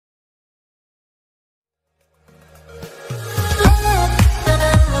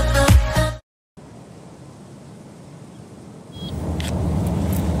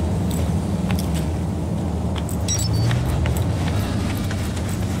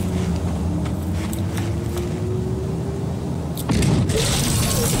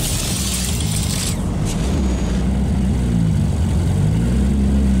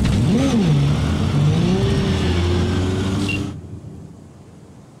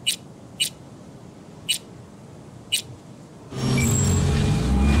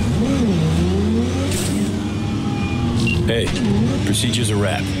Procedure's a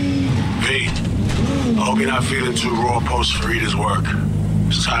wrap. V, I hope you're not feeling too raw post Farida's work.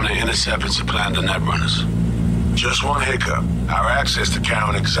 It's time to intercept and supplant the netrunners. Just one hiccup. Our access to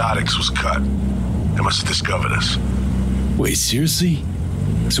𝐂𝐤𝐤𝐞 was cut. They must have discovered us. Wait, seriously?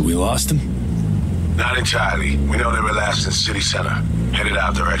 So we lost them? Not entirely. We know they were last in city center, headed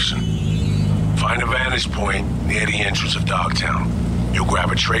our direction. Find a vantage point near the entrance of Dogtown. You'll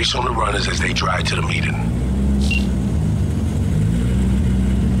grab a trace on the runners as they drive to the meeting.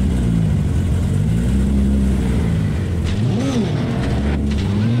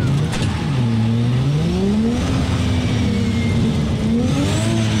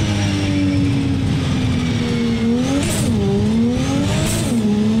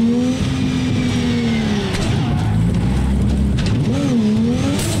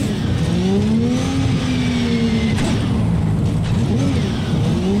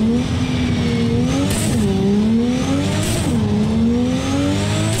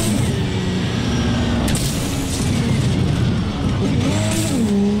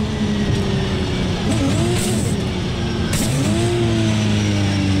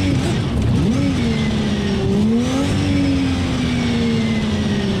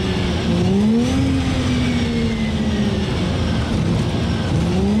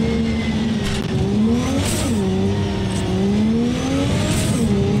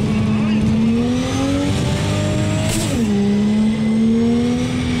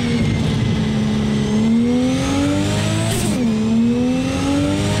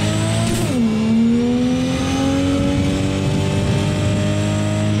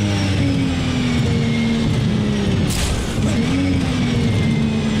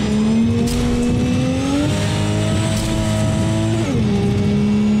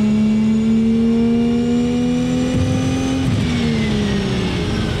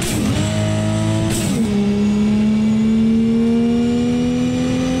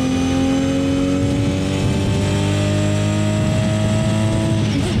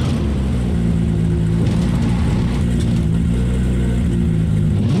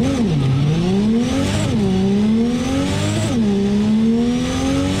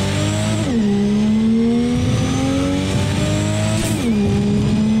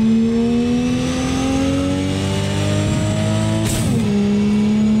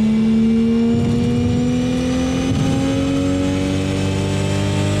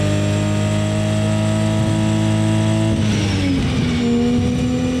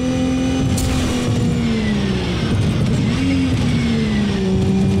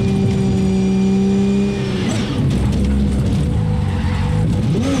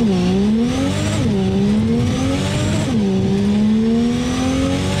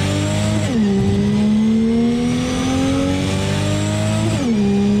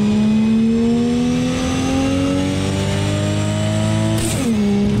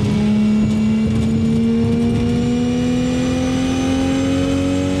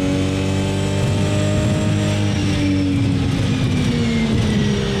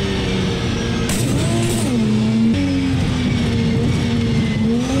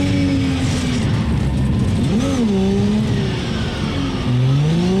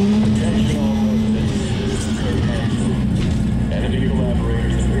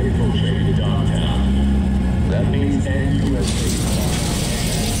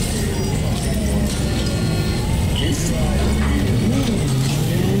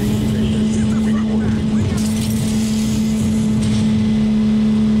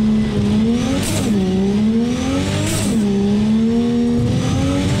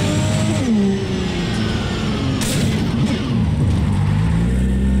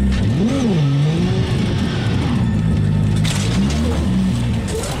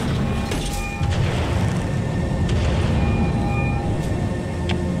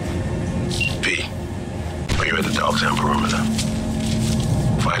 Dogtown perimeter.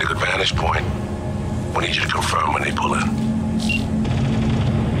 Find a good vantage point. We need you to confirm when they pull in.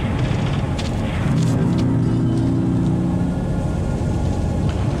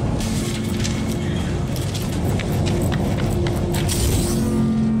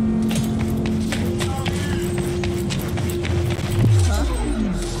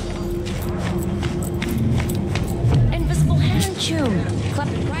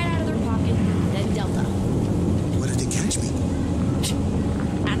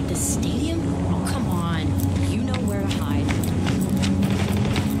 At the stadium? Oh, come on. You know where to hide.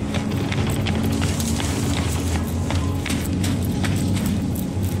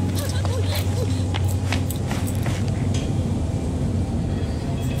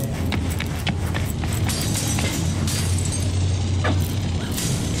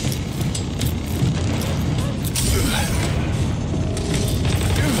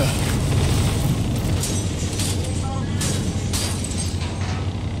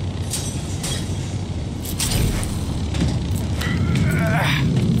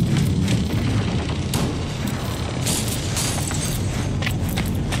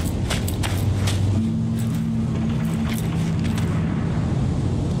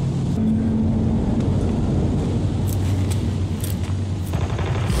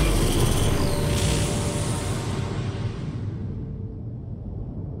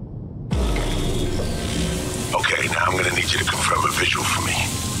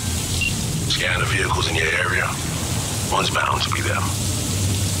 Scan the vehicles in your area. One's bound to be them.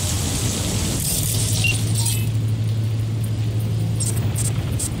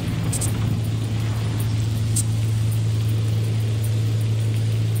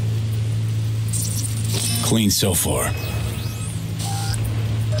 Clean so far.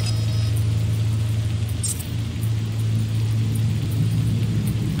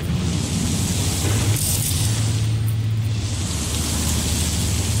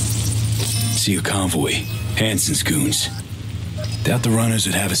 See a convoy. Hansen's goons. Doubt the runners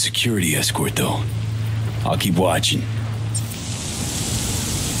would have a security escort, though. I'll keep watching.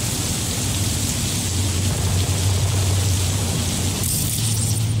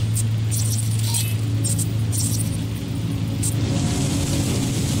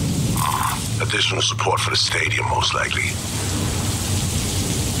 Additional support for the stadium, most likely.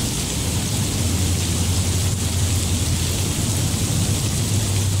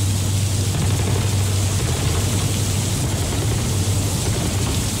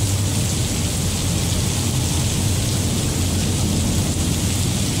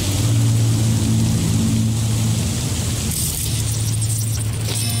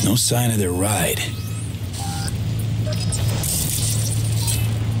 No sign of their ride.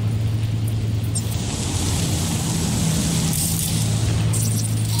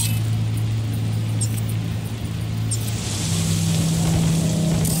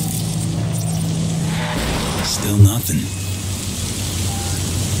 Still nothing.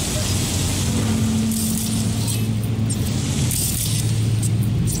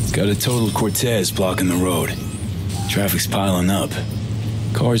 Got a total Cortez blocking the road. Traffic's piling up.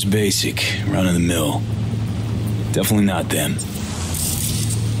 Car's basic, run-of-the-mill. Definitely not them.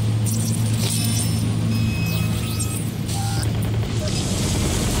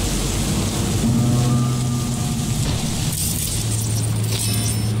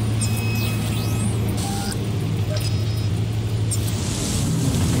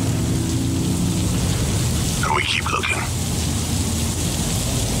 And we keep looking.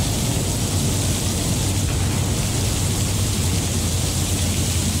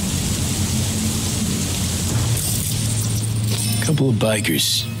 Couple of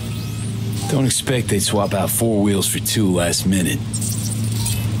bikers. Don't expect they'd swap out 4 wheels for 2 last minute.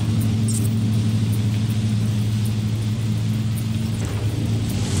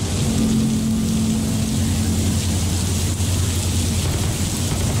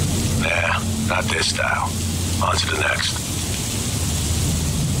 Nah, not this style. On to the next.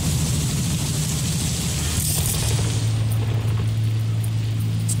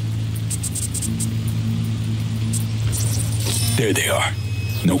 There they are.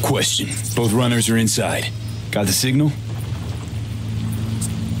 No question. Both runners are inside. Got the signal?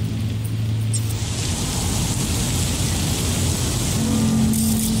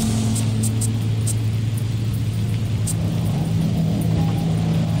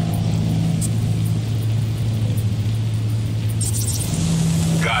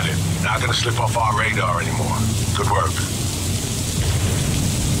 Got it. Not gonna slip off our radar anymore. Good work.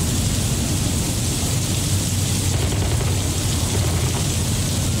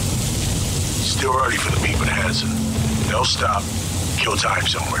 Still early for the meet with Hansen. They'll stop, kill time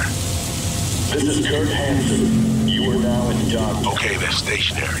somewhere. This is Kurt Hansen. You are now in job. Okay, they're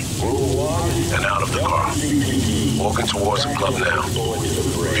stationary. Rule 1. And out of the car. Walking towards the club now.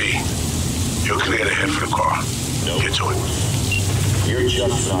 V, you're clear to head for the car. Get to it. You're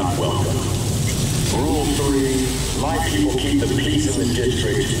just not welcome. Rule 3. My people keep the peace in the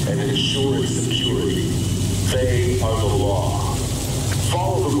district and ensure its security. They are the law.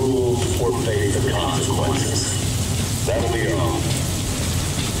 Follow the rules or face the consequences. That'll be all.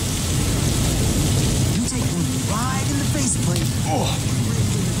 You take one right in the faceplate. Oh.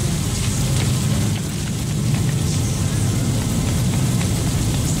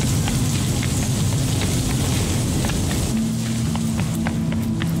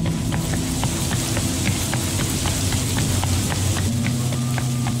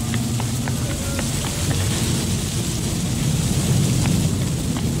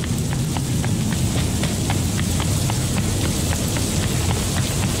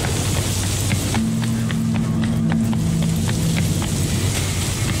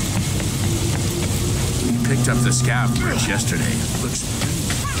 Picked up the scav bridge yesterday. Looks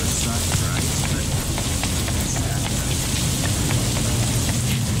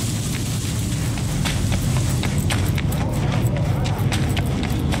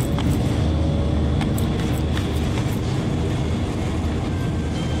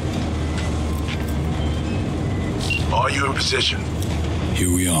Are you in position? Here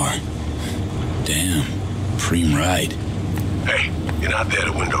we are. Damn. Preem ride. Hey, you're not there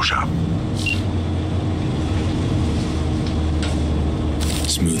to window shop.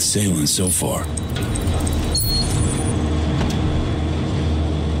 Smooth sailing so far.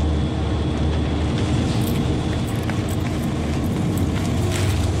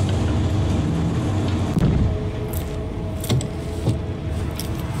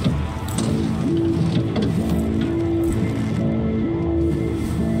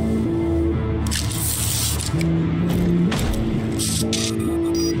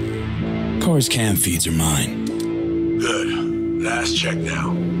 Car's cam feeds are mine. Good. Last check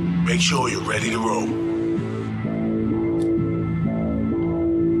now. Make sure you're ready to roll.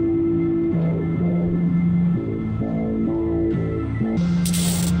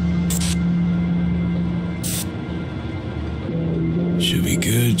 Should be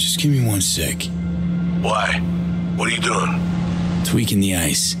good. Just give me 1 sec. Why? What are you doing? Tweaking the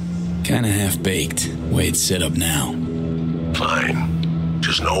ice. Kinda half-baked, way it's set up now. Fine.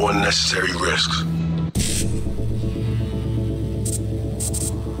 Just no unnecessary risks.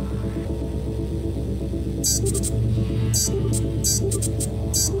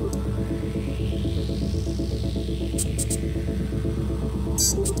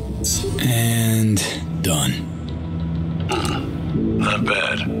 And done. Not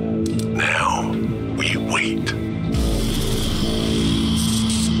bad. Now, we wait.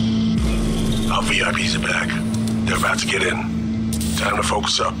 Our VIPs are back. They're about to get in. Time to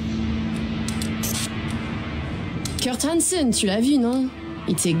focus up. Kurt Hansen, tu l'as vu, non?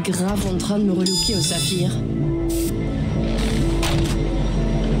 Il était grave en train de me relooker au saphir.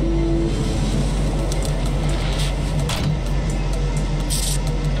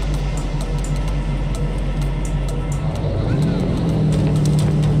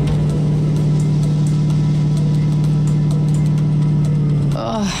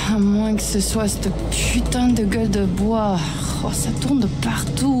 À moins que ce soit cette putain de gueule de bois. Oh, ça tourne de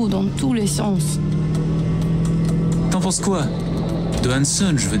partout, dans tous les sens. T'en penses quoi? De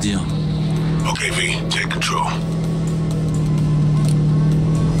Hansen, je veux dire. Okay, V, take control.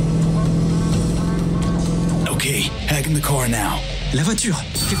 Okay, hacking the car now. La voiture!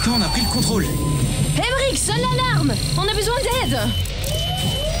 Quelqu'un en a pris le contrôle! Emmerich, sonne l'alarme! On a besoin d'aide!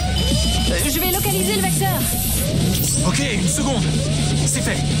 Je vais localiser le vecteur. Ok, 1 seconde! C'est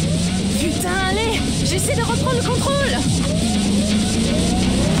fait! Putain, allez! J'essaie de reprendre le contrôle!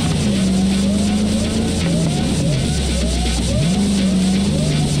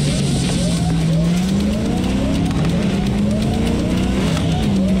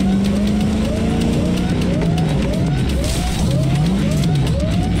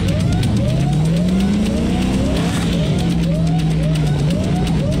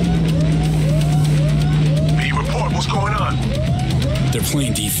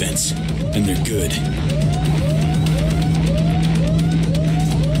 Playing defense, and they're good.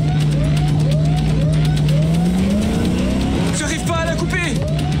 J'arrive pas à la couper!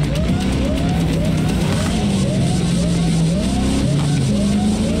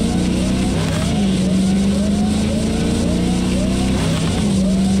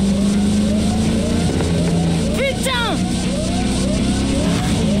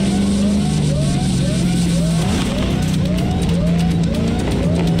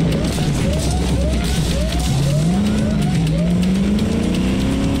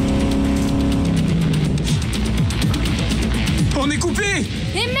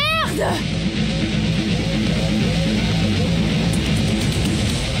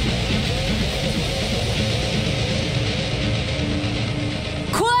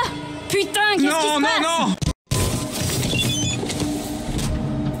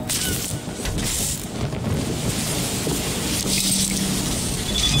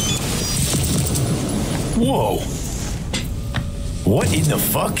 Whoa! What in the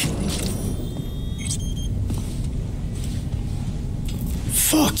fuck?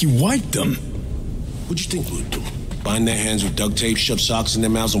 Fuck, you wiped them. What'd you think we'd do? Bind their hands with duct tape, shove socks in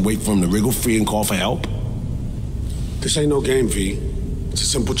their mouths, and wait for them to wriggle free and call for help? This ain't no game, V. It's a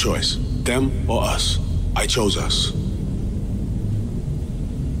simple choice. Them or us. I chose us.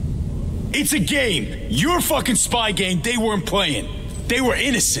 It's a game. Your fucking spy game they weren't playing. They were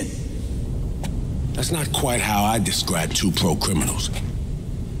innocent. That's not quite how I describe two pro-criminals.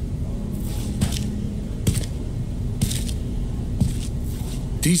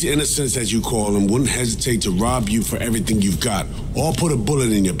 These innocents, as you call them, wouldn't hesitate to rob you for everything you've got, or put a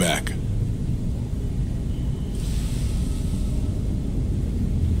bullet in your back.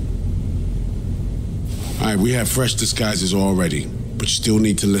 All right, we have fresh disguises already, but you still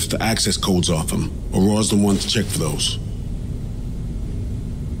need to lift the access codes off them. Aurora's the one to check for those.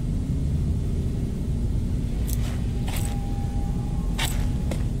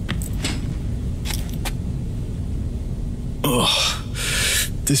 Ugh.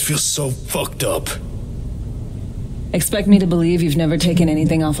 This feels so fucked up. Expect me to believe you've never taken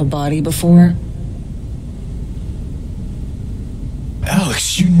anything off a body before?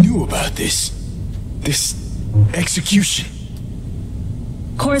 Alex, you knew about this. This execution.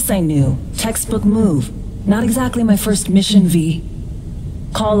 Of course I knew. Textbook move. Not exactly my first mission, V.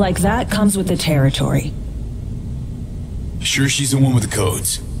 Call like that comes with the territory. Sure she's the one with the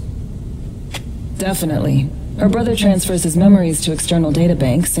codes? Definitely. Her brother transfers his memories to external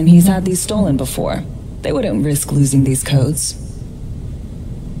databanks, and he's had these stolen before. They wouldn't risk losing these codes.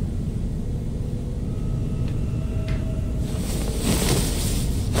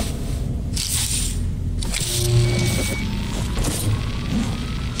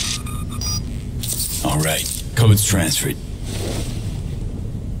 All right, codes transferred.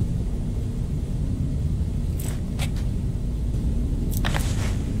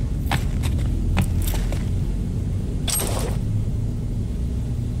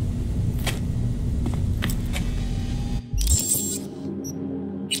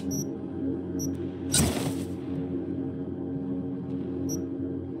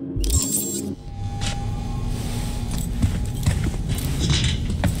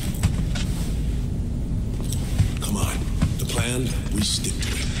 We stick to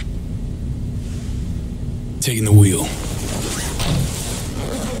it. Taking the wheel.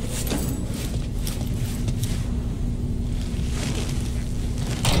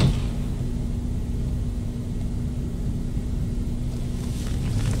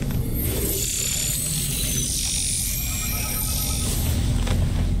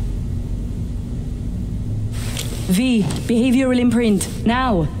 V, behavioral imprint,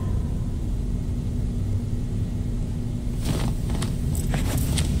 now!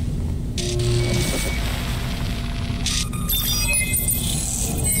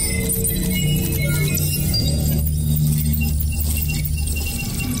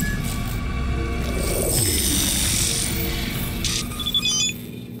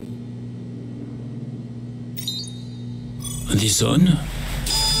 This on?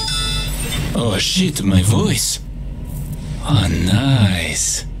 Oh shit, my voice. Oh,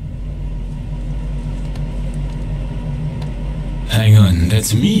 nice. Hang on,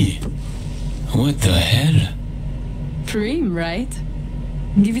 that's me. What the hell? Dream, right?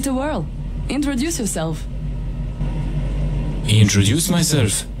 Give it a whirl. Introduce yourself. Introduce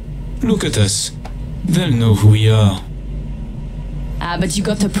myself. Look at us. They'll know who we are. Ah, but you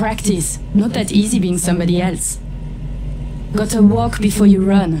got to practice. Not that easy being somebody else. Got to walk before you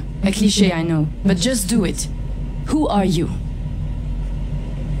run. A cliché, I know. But just do it. Who are you?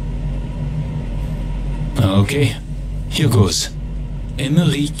 Okay. Here goes.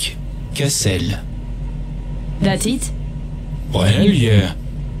 𝐒𝐚𝐿. That it? Well, hell yeah.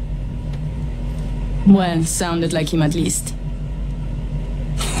 Well, sounded like him at least.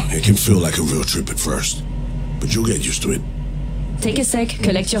 It can feel like a real trip at first, but you'll get used to it. Take a sec,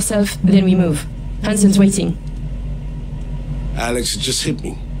 collect yourself, then we move. Hanson's waiting. Alex, it just hit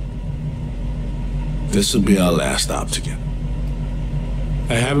me. This'll be our last stop together.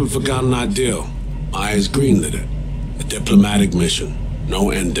 I haven't forgotten our deal. Eyes greenlit it. A diplomatic mission. No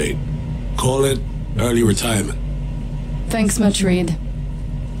end date. Call it early retirement. Thanks much, Reed.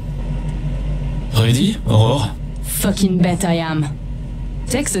 Ready, Aurore? Fucking bet I am.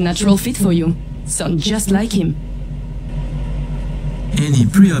 Tech's a natural fit for you. Sound just like him. Any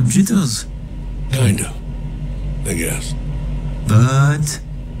pre-op jitters? Kinda. I guess. But...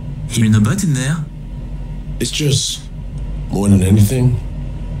 hear no but in there. It's just, more than anything,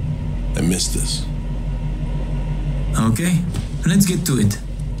 I miss this. Okay, let's get to it.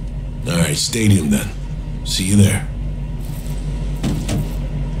 Alright, stadium then. See you there.